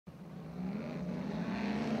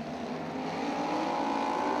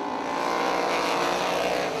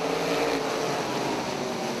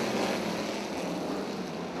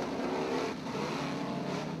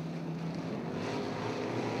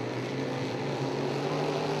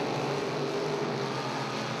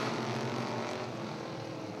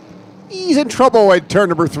He's in trouble at turn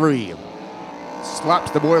number 3.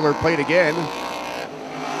 Slaps the boilerplate again.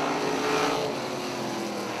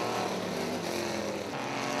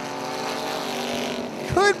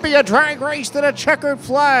 Could be a drag race to the checkered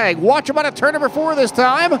flag. Watch him on a turn number 4 this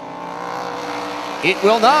time. It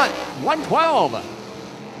will not.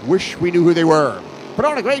 112. Wish we knew who they were. Put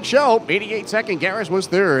on a great show. 88-second. Garris was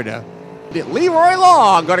third. Leroy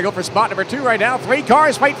Long going to go for spot number 2 right now. 3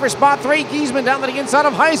 cars fight for spot 3. Giesman down to the inside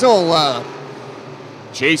of Heisel.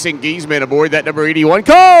 Chasing Giesman aboard that number 81.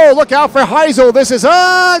 Go! Look out for Heisel. This is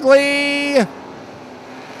ugly.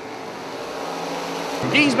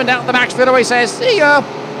 Giesman down the back straightaway says, see ya.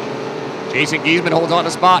 Jason Giesman holds on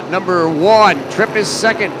to spot number 1. Tripp is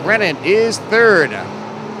second. Brennan is third.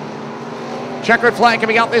 Checkered flag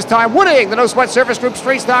coming out this time. Winning the No Sweat Surface Group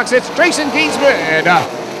Straight Stocks. It's Jason Giesman.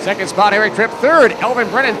 Second spot, Eric Tripp. Third, Elvin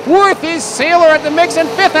Brennan. Fourth is Sailor at the mix. And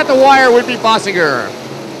fifth at the wire would be Bossinger.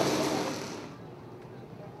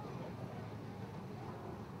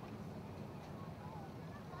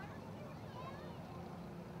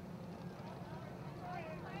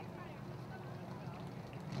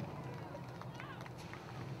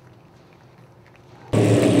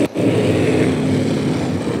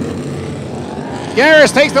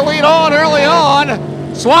 Garris takes the lead on early on.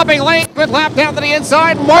 Swapping lanes with lap down to the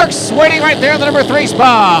inside. Marks waiting right there in the number 3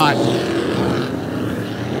 spot.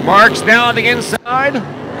 Marks now on the inside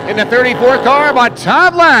in the 34 car, but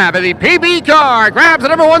Todd Lab in the PB car grabs the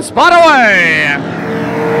number 1 spot away.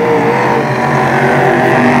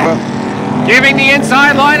 Giving the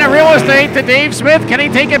inside line of real estate to Dave Smith. Can he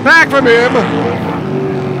take it back from him?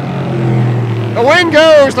 The win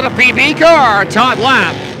goes to the PB car, Todd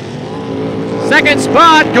Lab. Second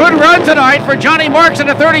spot, good run tonight for Johnny Marks in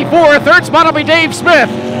the 34. Third spot will be Dave Smith.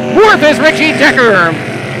 Fourth is Richie Decker.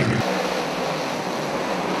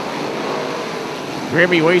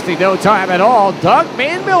 Grimmy wasting no time at all. Doug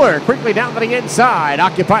Van Miller quickly down to the inside.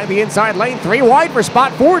 Occupying the inside lane. 3 wide for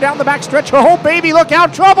spot 4 down the back stretch. Oh, baby, look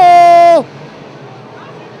out, trouble!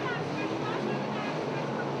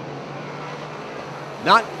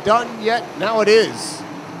 Not done yet, now it is.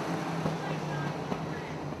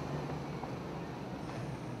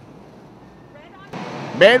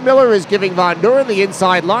 Van Miller is giving Von Doren the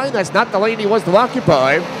inside line. That's not the lane he wants to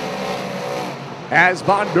occupy. As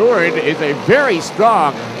Von Doren is a very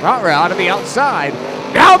strong route on the outside.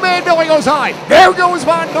 Now Van Miller goes high. There goes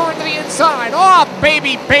Von Doren to the inside. Oh,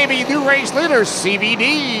 baby, new race leader,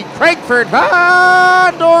 CVD, Craigford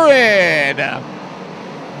Von Doren.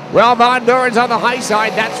 Well, Von Doren's on the high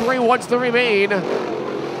side. That's where he wants to remain.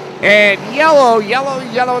 And yellow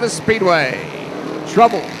the speedway.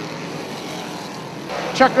 Trouble.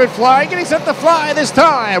 Checkered flag, getting set to fly this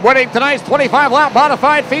time. Winning tonight's 25-lap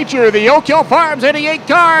modified feature, the Oak Hill Farms 88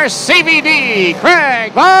 car, CVD,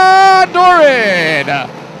 Craig Von Doren.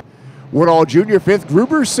 Woodall Jr. 5th,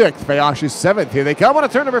 Gruber 6th, Fayosh is 7th. Here they come on a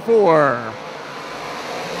turn number 4.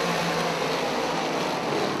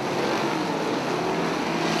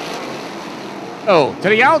 Oh, to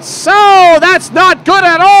the outside. That's not good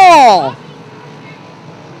at all.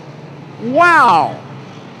 Wow.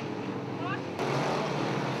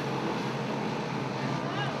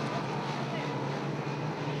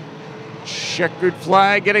 Checkered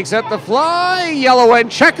flag getting set to fly. Yellow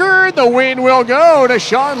and checkered. The win will go to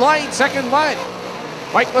Sean Light, second light.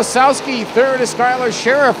 Mike Lasowski, third is Skylar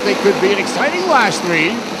Sheriff. They could be an exciting last 3.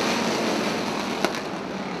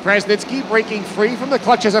 Krasnitsky breaking free from the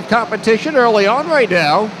clutches of competition early on right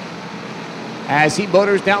now. As he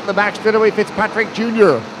motors down the back straightaway, Fitzpatrick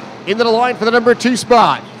Jr. into the line for the number 2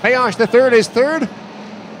 spot. Fayosh the third is third.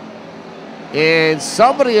 And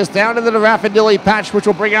somebody is down into the Raffadilly patch, which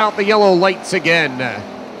will bring out the yellow lights again.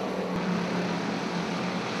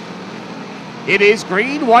 It is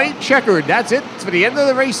green, white, checkered. That's it for the end of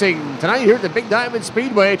the racing. Tonight here at the Big Diamond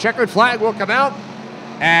Speedway, a checkered flag will come out.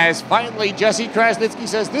 As finally Jesse Krasnitsky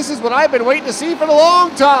says, this is what I've been waiting to see for a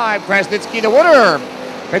long time. Krasnitsky the winner.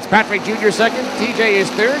 Fitzpatrick Jr. second, TJ is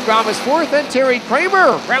third, Grom is fourth, and Terry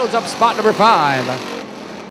Kramer rounds up spot number 5.